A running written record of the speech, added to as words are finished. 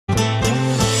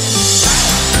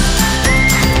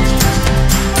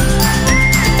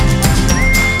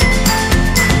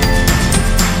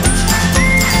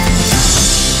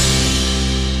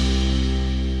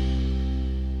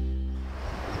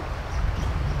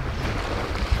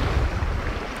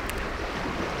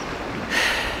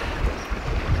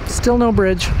Still no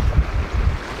bridge.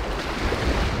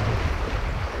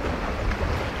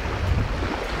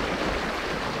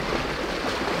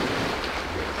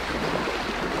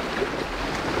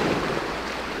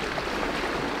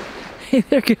 Hey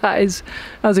there guys,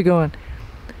 how's it going?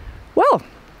 Well,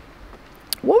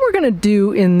 what we're going to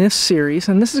do in this series,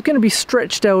 and this is going to be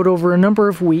stretched out over a number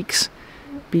of weeks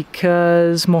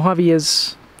because Mohave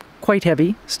is quite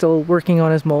heavy, still working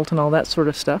on his molt and all that sort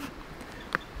of stuff.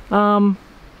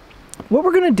 What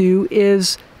we're going to do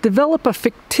is develop a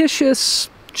fictitious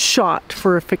shot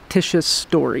for a fictitious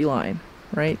storyline,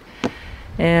 right?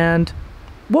 And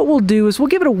what we'll do is we'll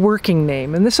give it a working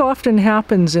name, and this often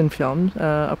happens in film.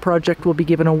 A project will be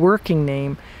given a working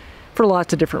name for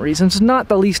lots of different reasons, not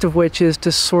the least of which is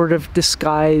to sort of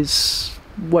disguise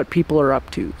what people are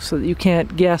up to, so that you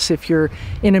can't guess if you're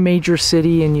in a major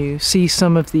city and you see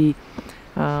some of the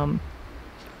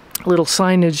little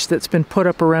signage that's been put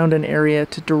up around an area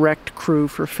to direct crew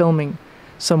for filming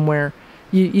somewhere.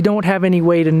 You don't have any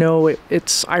way to know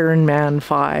it's Iron Man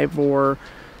 5 or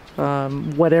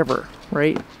whatever,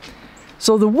 right?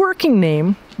 So the working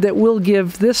name that we'll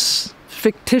give this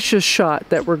fictitious shot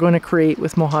that we're going to create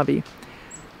with Mohave,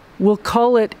 we'll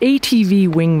call it ATV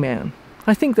Wingman.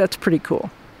 I think that's pretty cool.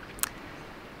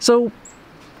 So,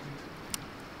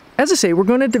 as I say, we're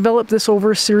going to develop this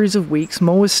over a series of weeks.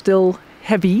 Mo is still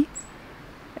heavy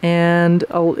and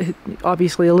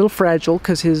obviously a little fragile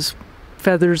because his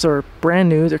feathers are brand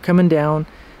new, they're coming down.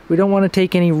 We don't want to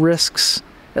take any risks,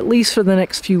 at least for the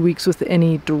next few weeks, with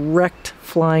any direct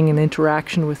flying and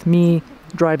interaction with me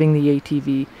driving the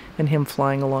ATV and him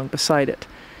flying along beside it.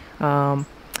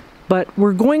 But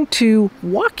we're going to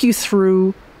walk you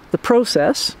through the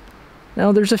process.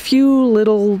 Now there's a few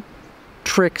little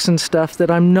tricks and stuff that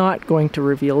I'm not going to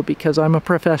reveal because I'm a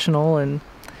professional and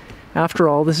after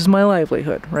all this is my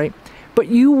livelihood, right? But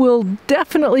you will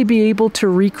definitely be able to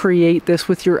recreate this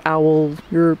with your owl,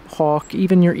 your hawk,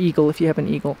 even your eagle if you have an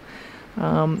eagle.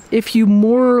 If you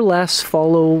more or less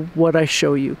follow what I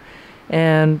show you.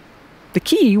 And the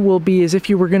key will be is if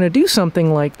you were going to do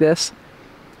something like this,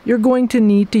 you're going to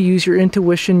need to use your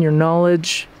intuition, your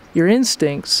knowledge, your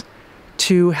instincts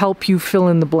to help you fill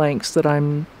in the blanks that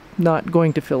I'm not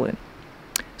going to fill in.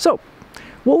 So,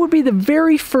 what would be the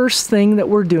very first thing that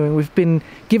we're doing? We've been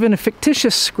given a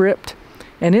fictitious script,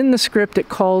 and in the script it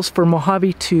calls for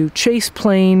Mohave to chase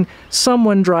plane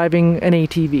someone driving an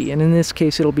ATV, and in this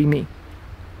case it'll be me.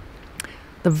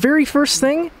 The very first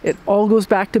thing, it all goes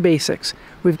back to basics.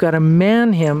 We've got to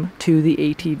man him to the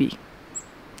ATV.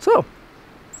 So,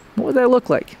 what would that look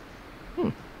like?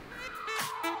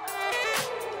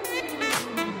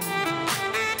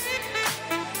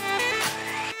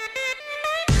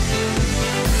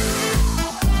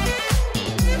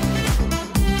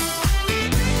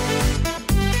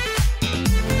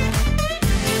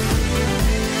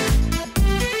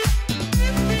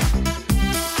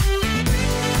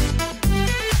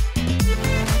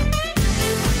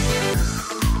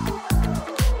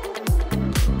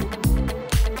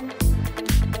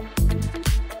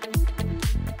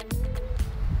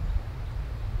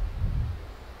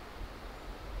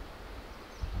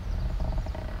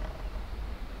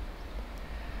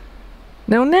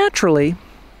 Now naturally,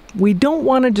 we don't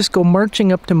want to just go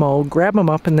marching up to Mo, grab him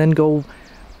up, and then go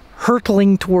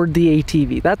hurtling toward the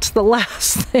ATV. That's the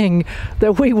last thing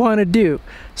that we want to do,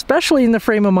 especially in the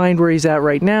frame of mind where he's at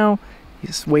right now.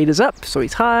 His weight is up, so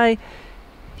he's high.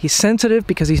 He's sensitive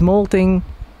because he's molting.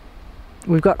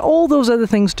 We've got all those other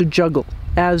things to juggle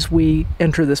as we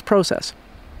enter this process.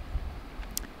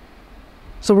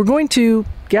 So we're going to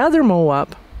gather Mo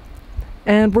up,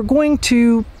 and we're going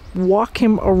to walk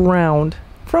him around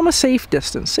from a safe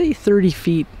distance, say 30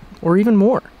 feet or even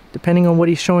more, depending on what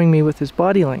he's showing me with his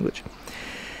body language.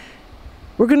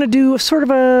 We're going to do a sort of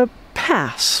a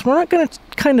pass. We're not going to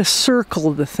kind of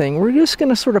circle the thing. We're just going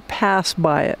to sort of pass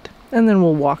by it, and then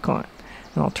we'll walk on.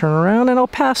 And I'll turn around and I'll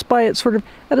pass by it sort of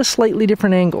at a slightly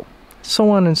different angle,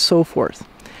 so on and so forth.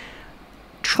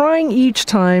 Trying each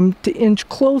time to inch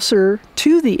closer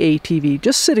to the ATV,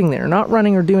 just sitting there, not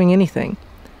running or doing anything,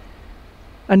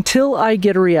 until I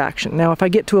get a reaction. Now, if I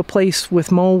get to a place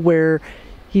with Mo where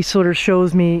he sort of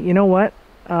shows me, you know what,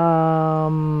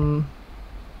 no,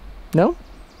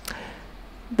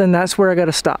 then that's where I got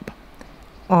to stop.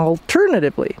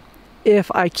 Alternatively, if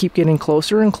I keep getting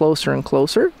closer and closer and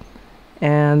closer,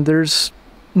 and there's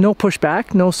no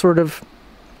pushback, no sort of,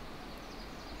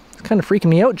 it's kind of freaking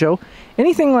me out, Joe,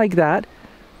 anything like that,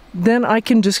 then I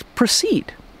can just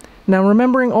proceed. Now,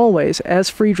 remembering always,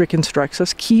 as Frederick instructs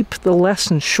us, keep the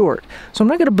lesson short. So I'm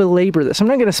not going to belabor this. I'm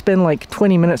not going to spend like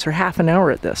 20 minutes or half an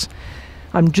hour at this.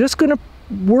 I'm just going to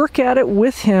work at it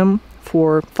with him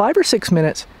for 5 or 6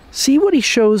 minutes, see what he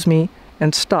shows me,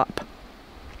 and stop.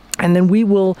 And then we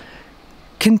will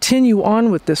continue on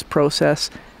with this process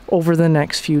over the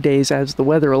next few days as the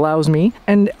weather allows me,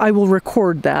 and I will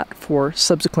record that for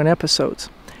subsequent episodes.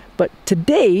 But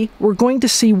today, we're going to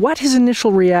see what his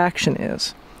initial reaction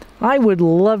is. I would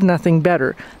love nothing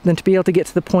better than to be able to get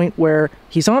to the point where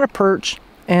he's on a perch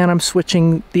and I'm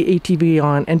switching the ATV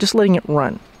on and just letting it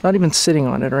run, not even sitting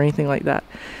on it or anything like that,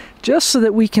 just so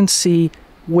that we can see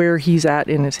where he's at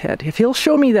in his head. If he'll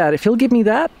show me that, if he'll give me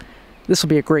that, this will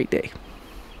be a great day.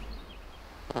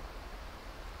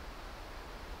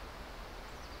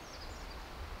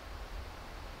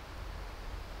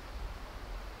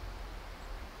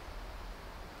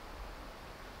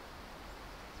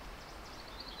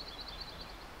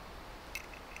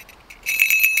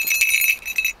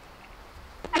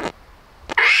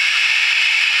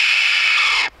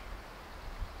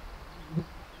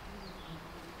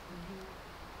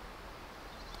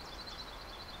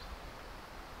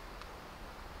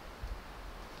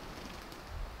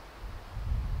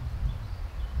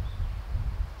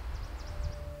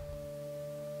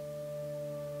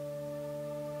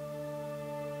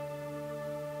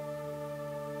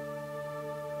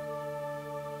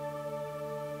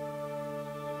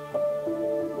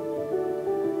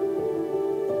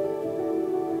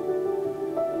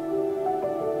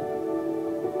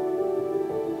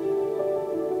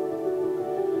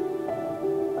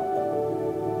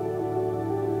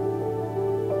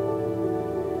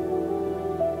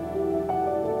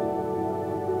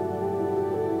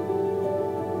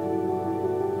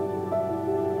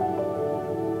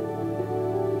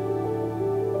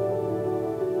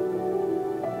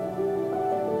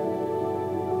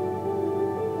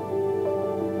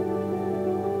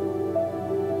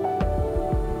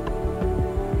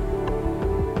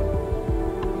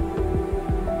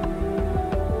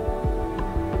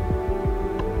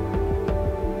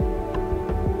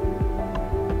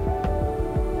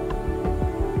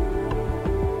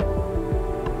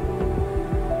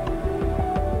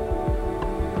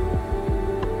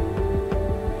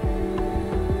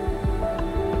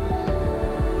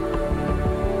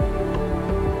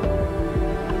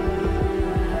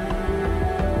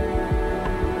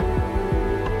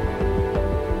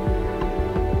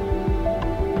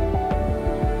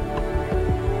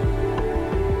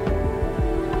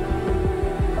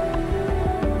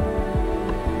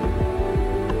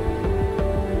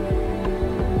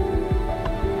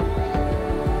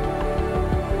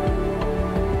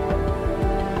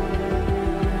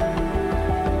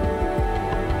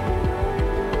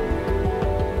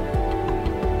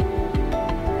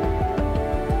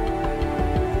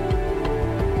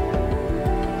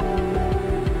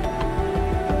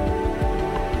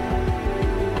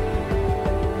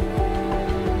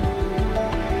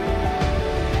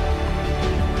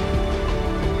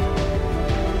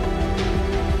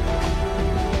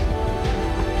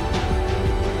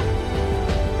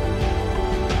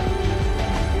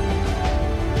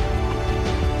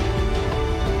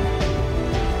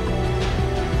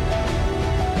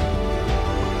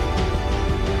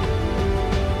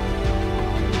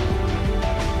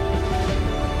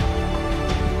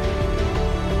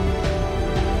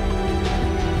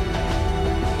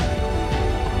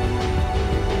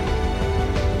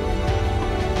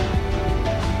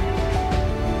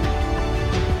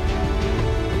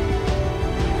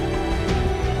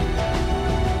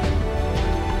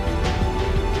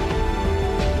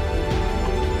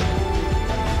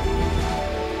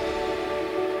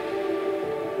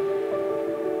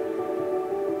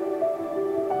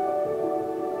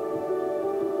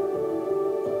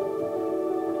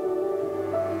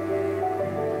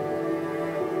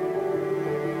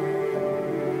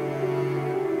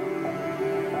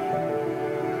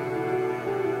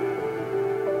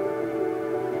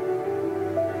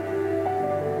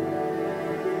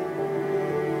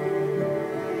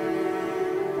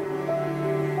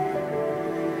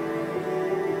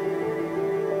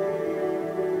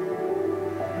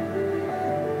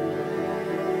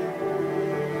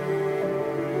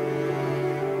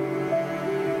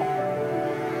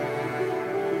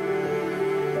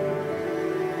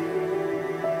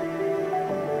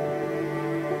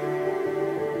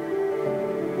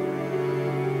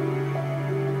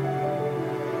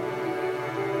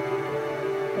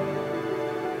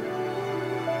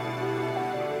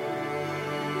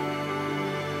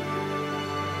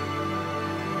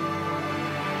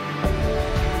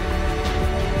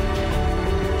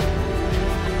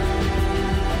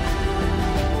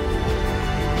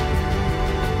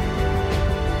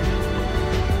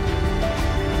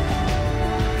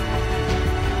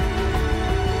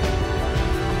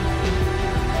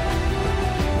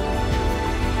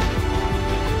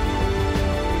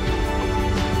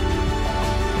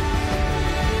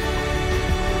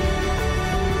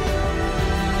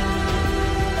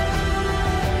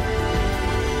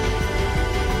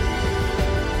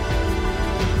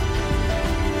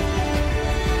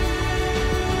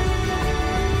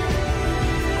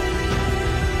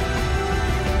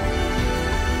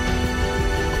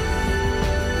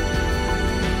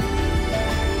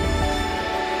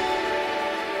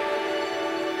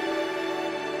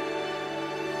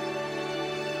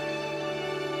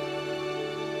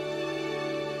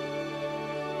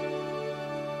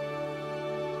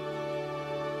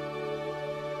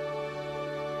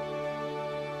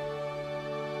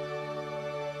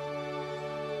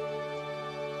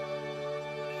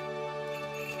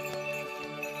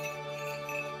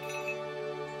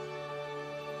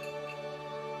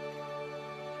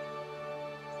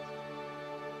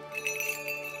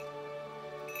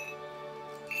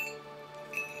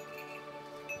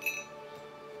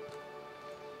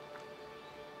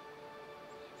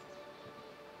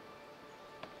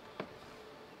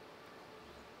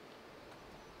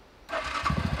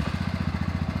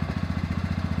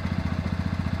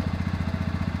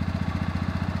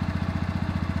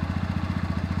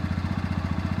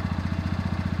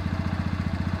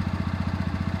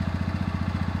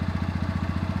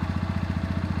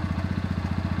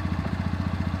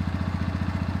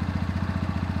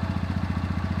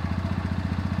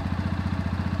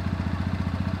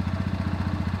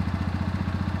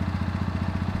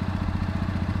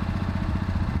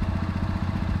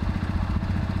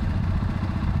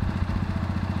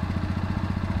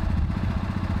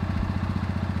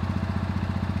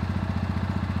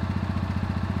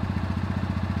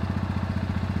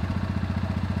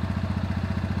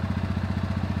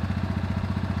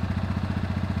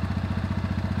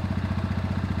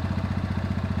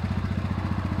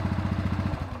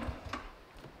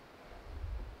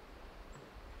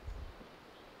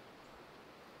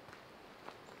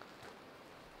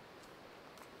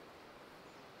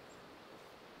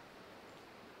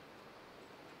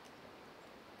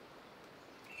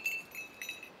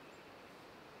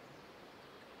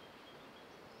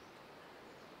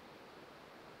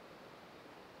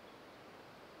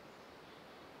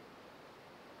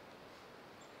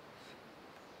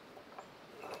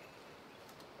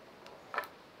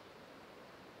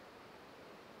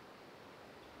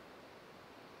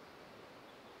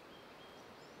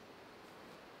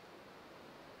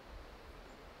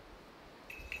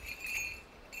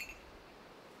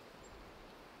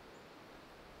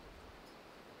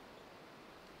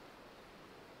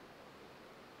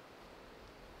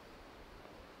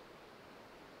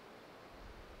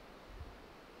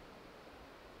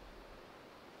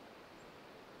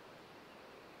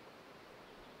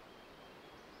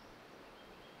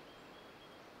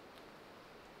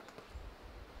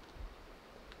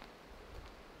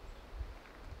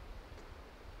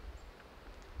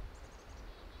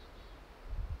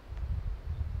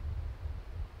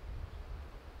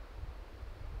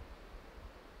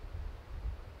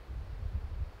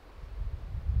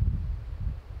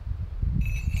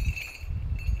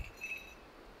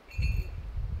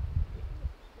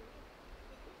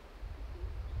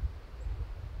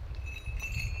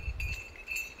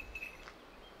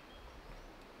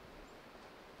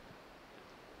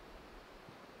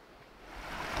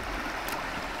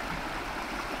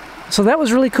 So that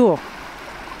was really cool.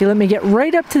 He let me get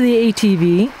right up to the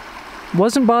ATV,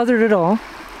 wasn't bothered at all.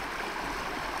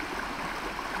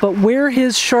 But where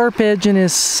his sharp edge and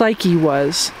his psyche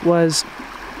was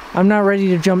I'm not ready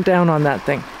to jump down on that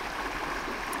thing.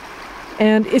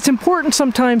 And it's important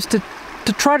sometimes to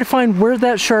try to find where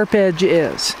that sharp edge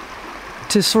is,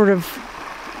 to sort of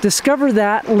discover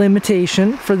that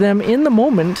limitation for them in the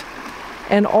moment,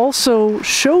 and also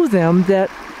show them that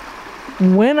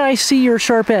when I see your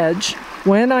sharp edge,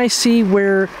 when I see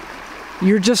where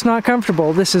you're just not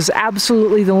comfortable, this is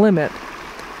absolutely the limit,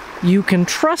 you can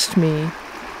trust me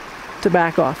to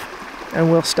back off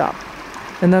and we'll stop.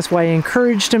 And that's why I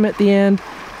encouraged him at the end,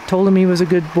 told him he was a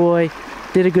good boy,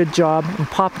 did a good job, and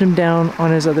popped him down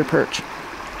on his other perch.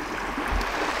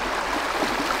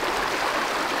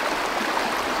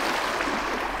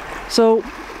 So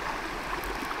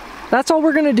that's all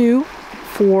we're going to do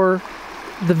for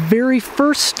the very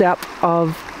first step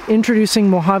of introducing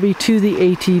Mohave to the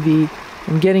ATV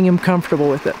and getting him comfortable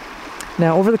with it.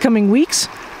 Now, over the coming weeks,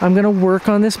 I'm going to work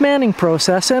on this manning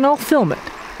process, and I'll film it.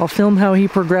 I'll film how he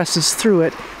progresses through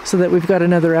it so that we've got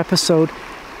another episode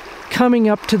coming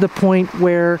up to the point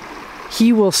where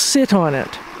he will sit on it.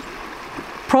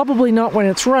 Probably not when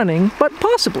it's running, but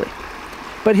possibly.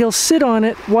 But he'll sit on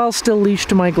it while still leashed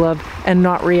to my glove and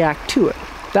not react to it.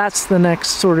 That's the next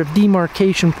sort of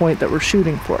demarcation point that we're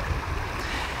shooting for.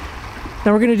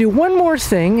 Now we're going to do one more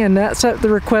thing, and that's at the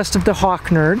request of the Hawk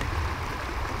Nerd.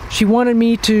 She wanted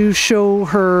me to show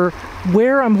her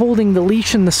where I'm holding the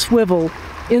leash and the swivel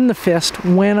in the fist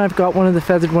when I've got one of the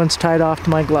feathered ones tied off to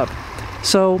my glove.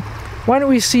 So why don't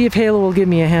we see if Halo will give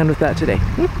me a hand with that today.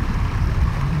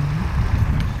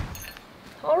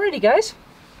 Alrighty guys,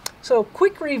 so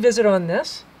quick revisit on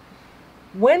this.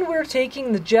 When we're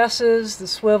taking the jesses, the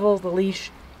swivel, the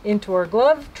leash into our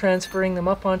glove, transferring them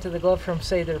up onto the glove from,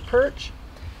 say, their perch,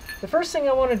 the first thing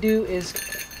I want to do is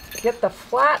get the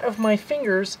flat of my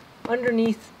fingers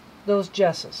underneath those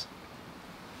jesses.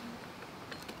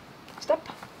 Step.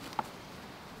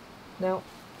 Now,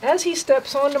 as he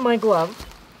steps onto my glove,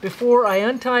 before I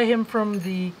untie him from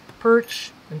the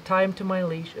perch and tie him to my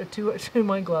leash, to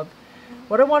my glove,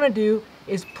 what I want to do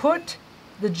is put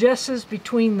the jesses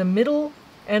between the middle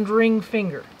and ring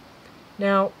finger.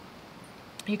 Now,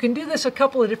 you can do this a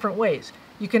couple of different ways.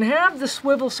 You can have the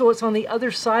swivel so it's on the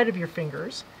other side of your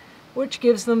fingers, which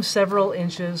gives them several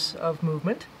inches of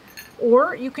movement.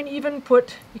 Or you can even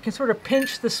sort of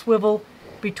pinch the swivel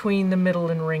between the middle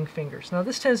and ring fingers. Now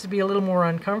this tends to be a little more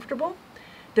uncomfortable.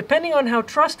 Depending on how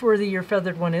trustworthy your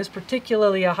feathered one is,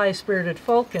 particularly a high-spirited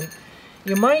falcon,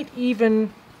 you might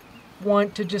even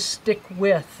want to just stick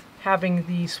with having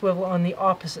the swivel on the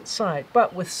opposite side.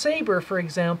 But with saber, for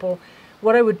example,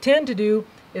 what I would tend to do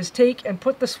is take and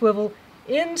put the swivel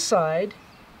inside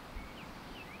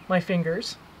my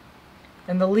fingers,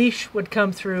 and the leash would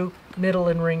come through middle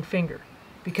and ring finger.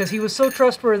 Because he was so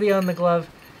trustworthy on the glove,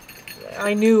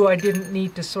 I knew I didn't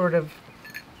need to sort of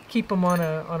keep him on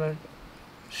a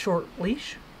short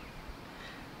leash.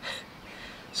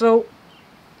 So,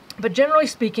 but generally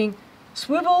speaking,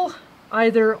 swivel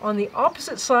either on the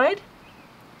opposite side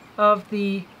of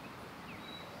the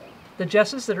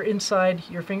jesses that are inside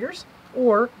your fingers,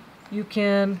 or you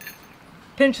can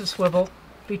pinch the swivel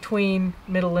between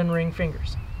middle and ring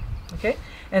fingers. Okay,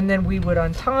 and then we would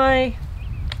untie.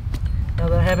 Now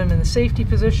that I have him in the safety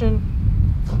position,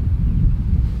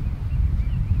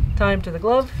 tie him to the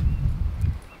glove.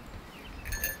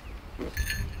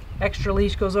 Extra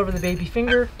leash goes over the baby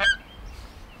finger,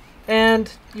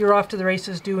 and you're off to the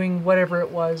races doing whatever it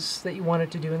was that you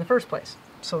wanted to do in the first place.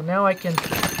 So now I can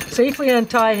safely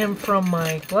untie him from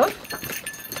my glove,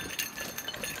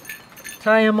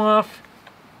 tie him off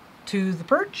to the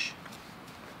perch.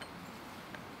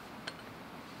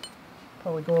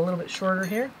 Probably go a little bit shorter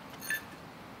here.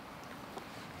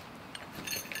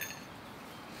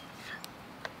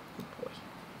 Good boy.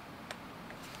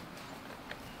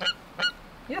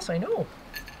 Yes, I know.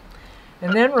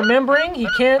 And then remembering he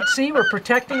can't see, we're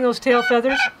protecting those tail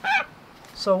feathers.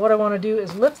 So what I want to do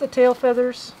is lift the tail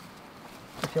feathers,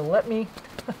 if you'll let me.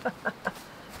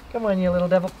 Come on, you little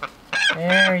devil.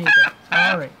 There you go.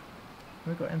 All right.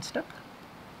 Here we go. And step.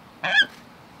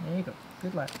 There you go.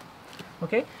 Good lad.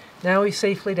 Okay. Now he's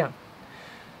safely down.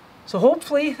 So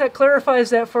hopefully that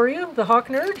clarifies that for you, the Hawk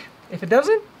Nerd. If it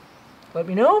doesn't, let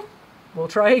me know. We'll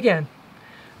try again.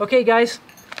 Okay, guys.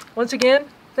 Once again,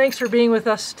 thanks for being with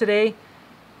us today.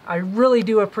 I really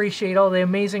do appreciate all the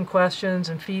amazing questions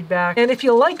and feedback. And if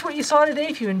you liked what you saw today,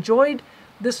 if you enjoyed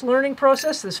this learning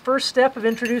process, this first step of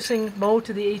introducing Mo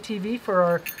to the ATV for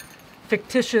our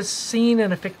fictitious scene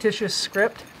and a fictitious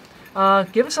script,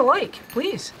 give us a like,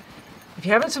 please. If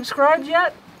you haven't subscribed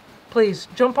yet, please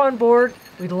jump on board.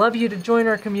 We'd love you to join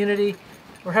our community.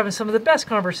 We're having some of the best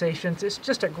conversations. It's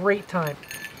just a great time.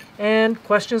 And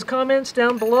questions, comments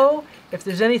down below. If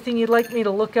there's anything you'd like me to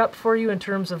look up for you in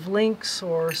terms of links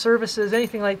or services,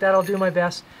 anything like that, I'll do my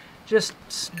best. Just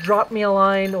drop me a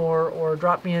line or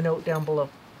drop me a note down below.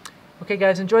 Okay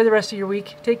guys, enjoy the rest of your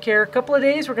week. Take care. A couple of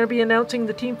days, we're going to be announcing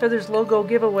the Team Feathers logo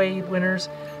giveaway winners.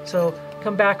 So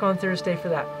come back on Thursday for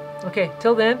that. Okay,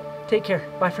 till then, take care.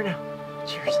 Bye for now.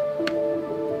 Cheers.